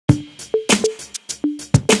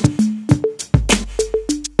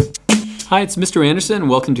Hi, it's Mr. Andersen.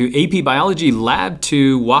 Welcome to AP Biology Lab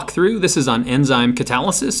 2 walkthrough. This is on enzyme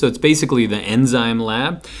catalysis, so it's basically the enzyme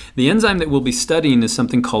lab. The enzyme that we'll be studying is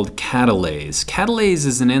something called catalase. Catalase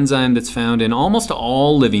is an enzyme that's found in almost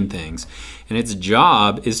all living things, and its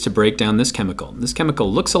job is to break down this chemical. This chemical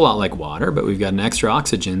looks a lot like water, but we've got an extra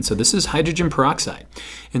oxygen, so this is hydrogen peroxide.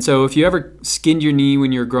 And so if you ever skinned your knee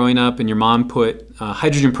when you were growing up and your mom put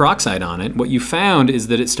hydrogen peroxide on it, what you found is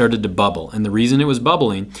that it started to bubble. And the reason it was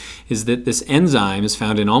bubbling is that this enzyme is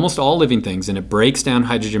found in almost all living things, and it breaks down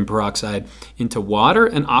hydrogen peroxide into water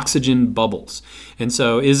and oxygen bubbles. And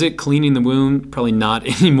so is it cleaning the wound? Probably not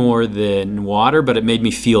any more than water, but it made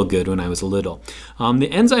me feel good when I was little. The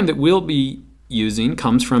enzyme that we'll be using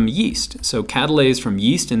comes from yeast. So catalase from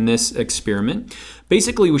yeast in this experiment.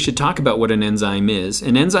 Basically, we should talk about what an enzyme is.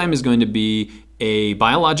 An enzyme is going to be a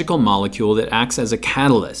biological molecule that acts as a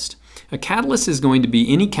catalyst. A catalyst is going to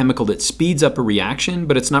be any chemical that speeds up a reaction,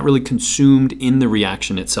 but it's not really consumed in the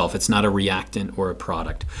reaction itself. It's not a reactant or a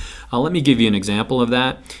product. Let me give you an example of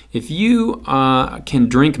that. If you can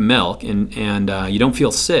drink milk and you don't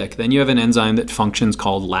feel sick, then you have an enzyme that functions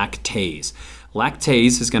called lactase.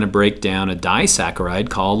 Lactase is going to break down a disaccharide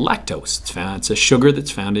called lactose. It's a sugar that's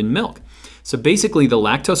found in milk. So basically the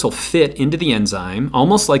lactose will fit into the enzyme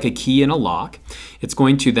almost like a key in a lock. It's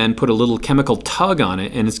going to then put a little chemical tug on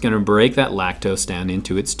it, and it's going to break that lactose down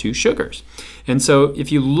into its two sugars. And so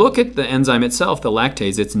if you look at the enzyme itself, the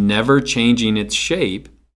lactase, it's never changing its shape.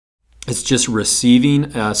 It's just receiving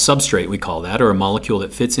a substrate, we call that, or a molecule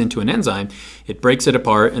that fits into an enzyme. It breaks it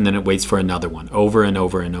apart, and then it waits for another one over and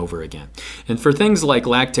over and over again. And for things like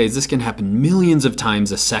lactase, this can happen millions of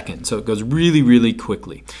times a second, so it goes really, really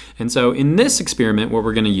quickly. And so in this experiment, what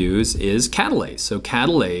we're going to use is catalase. So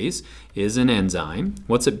catalase is an enzyme.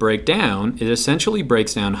 What's it break down? It essentially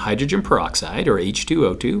breaks down hydrogen peroxide, or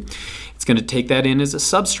H2O2. It's going to take that in as a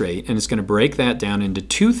substrate, and it's going to break that down into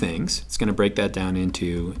two things. It's going to break that down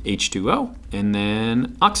into H2O and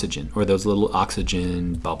then oxygen, or those little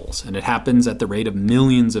oxygen bubbles. And it happens at the rate of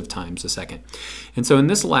millions of times a second. And so in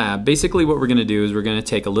this lab, basically what we're going to do is we're going to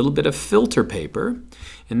take a little bit of filter paper,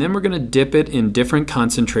 and then we're going to dip it in different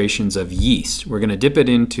concentrations of yeast. We're going to dip it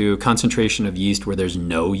into a concentration of yeast where there's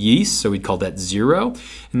no yeast, so we'd call that 0.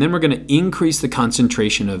 And then we're going to increase the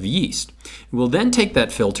concentration of yeast. We'll then take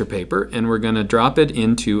that filter paper and we're going to drop it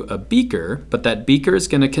into a beaker, but that beaker is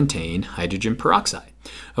going to contain hydrogen peroxide.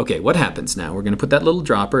 Okay, what happens now? We're going to put that little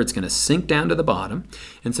dropper, it's going to sink down to the bottom.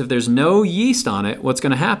 And so if there's no yeast on it, what's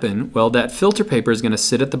going to happen? Well, that filter paper is going to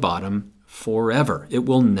sit at the bottom forever. It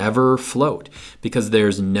will never float because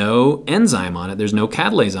there's no enzyme on it, there's no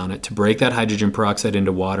catalase on it to break that hydrogen peroxide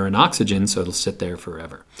into water and oxygen, so it'll sit there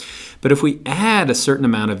forever. But if we add a certain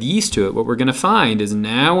amount of yeast to it, what we're going to find is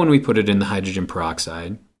now when we put it in the hydrogen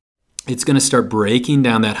peroxide, it's going to start breaking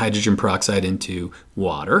down that hydrogen peroxide into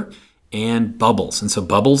water and bubbles. And so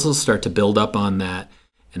bubbles will start to build up on that,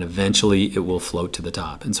 and eventually it will float to the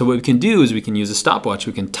top. And so what we can do is we can use a stopwatch.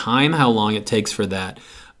 We can time how long it takes for that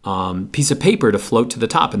piece of paper to float to the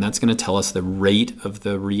top, and that's going to tell us the rate of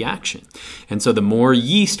the reaction. And so the more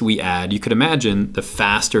yeast we add, you could imagine, the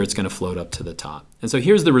faster it's going to float up to the top. And so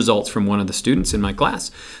here's the results from one of the students in my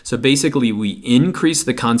class. So basically we increase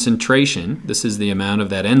the concentration, this is the amount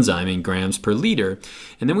of that enzyme in grams per liter,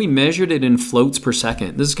 and then we measured it in floats per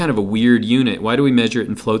second. This is kind of a weird unit. Why do we measure it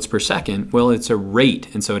in floats per second? Well, it's a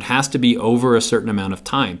rate, and so it has to be over a certain amount of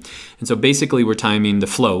time. And so basically we're timing the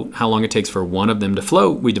float, how long it takes for one of them to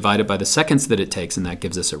float. We divide it by the seconds that it takes, and that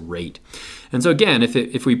gives us a rate. And so again,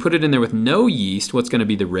 if we put it in there with no yeast, what's going to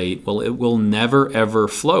be the rate? Well, it will never ever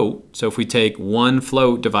float. So if we take one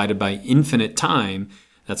float divided by infinite time,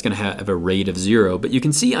 that's going to have a rate of 0. But you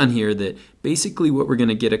can see on here that basically what we're going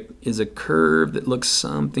to get is a curve that looks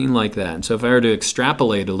something like that. And so if I were to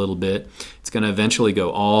extrapolate a little bit, it's going to eventually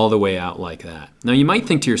go all the way out like that. Now you might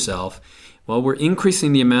think to yourself, well, we're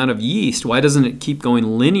increasing the amount of yeast. Why doesn't it keep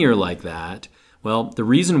going linear like that? Well, the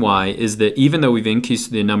reason why is that even though we've increased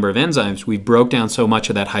the number of enzymes, we broke down so much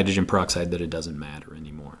of that hydrogen peroxide that it doesn't matter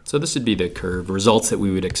anymore. So this would be the curve results that we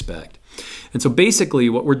would expect. And so basically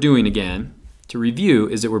what we're doing, again, to review,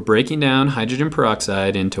 is that we're breaking down hydrogen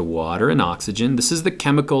peroxide into water and oxygen. This is the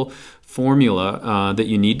chemical formula that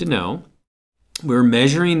you need to know. We're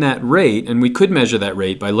measuring that rate, and we could measure that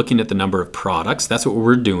rate by looking at the number of products. That's what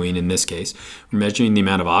we're doing in this case. We're measuring the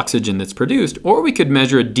amount of oxygen that's produced, or we could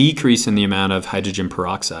measure a decrease in the amount of hydrogen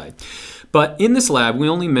peroxide. But in this lab, we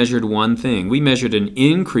only measured one thing. We measured an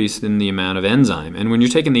increase in the amount of enzyme. And when you're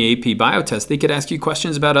taking the AP bio test, they could ask you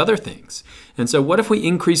questions about other things. And so what if we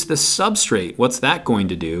increase the substrate? What's that going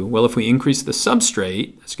to do? Well, if we increase the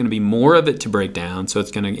substrate, there's going to be more of it to break down, so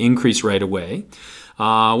it's going to increase right away.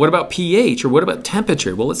 What about pH, or what about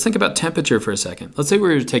temperature? Well, let's think about temperature for a second. Let's say we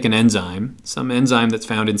were to take an enzyme, some enzyme that's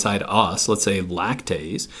found inside us, let's say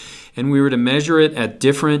lactase, and we were to measure it at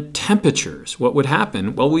different temperatures. What would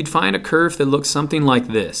happen? Well, we'd find a curve that looks something like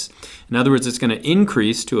this. In other words, it's going to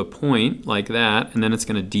increase to a point like that, and then it's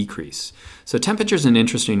going to decrease. So temperature is an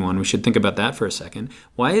interesting one. We should think about that for a second.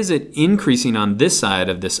 Why is it increasing on this side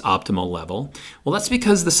of this optimal level? Well, that's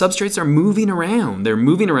because the substrates are moving around. They're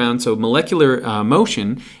moving around, so molecular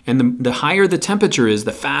motion, and the higher the temperature is,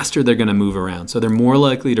 the faster they're going to move around. So they're more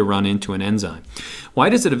likely to run into an enzyme. Why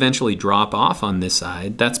does it eventually drop off on this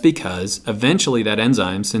side? That's because eventually that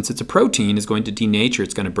enzyme, since it's a protein, is going to denature.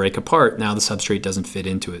 It's going to break apart. Now the substrate doesn't fit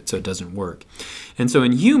into it, so it doesn't work. And so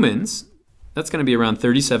in humans, that's going to be around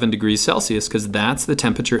 37 degrees Celsius because that's the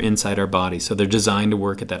temperature inside our body. So they're designed to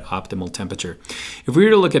work at that optimal temperature. If we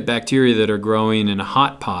were to look at bacteria that are growing in a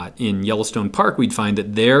hot pot in Yellowstone Park, we'd find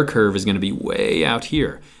that their curve is going to be way out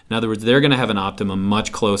here. In other words, they're going to have an optimum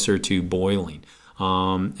much closer to boiling.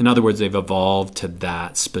 In other words, they've evolved to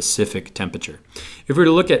that specific temperature. If we were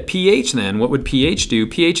to look at pH then, what would pH do?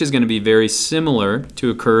 pH is going to be very similar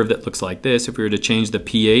to a curve that looks like this. If we were to change the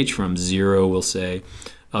pH from 0, we'll say,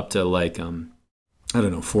 up to like, I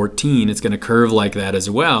don't know, 14, it's going to curve like that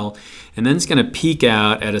as well. And then it's going to peak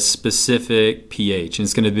out at a specific pH. And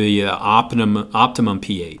it's going to be an optimum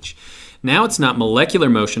pH. Now it's not molecular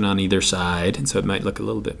motion on either side, and so it might look a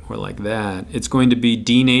little bit more like that. It's going to be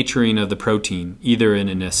denaturing of the protein, either in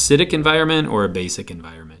an acidic environment or a basic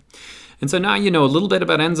environment. And so now you know a little bit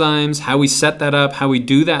about enzymes, how we set that up, how we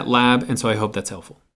do that lab, and so I hope that's helpful.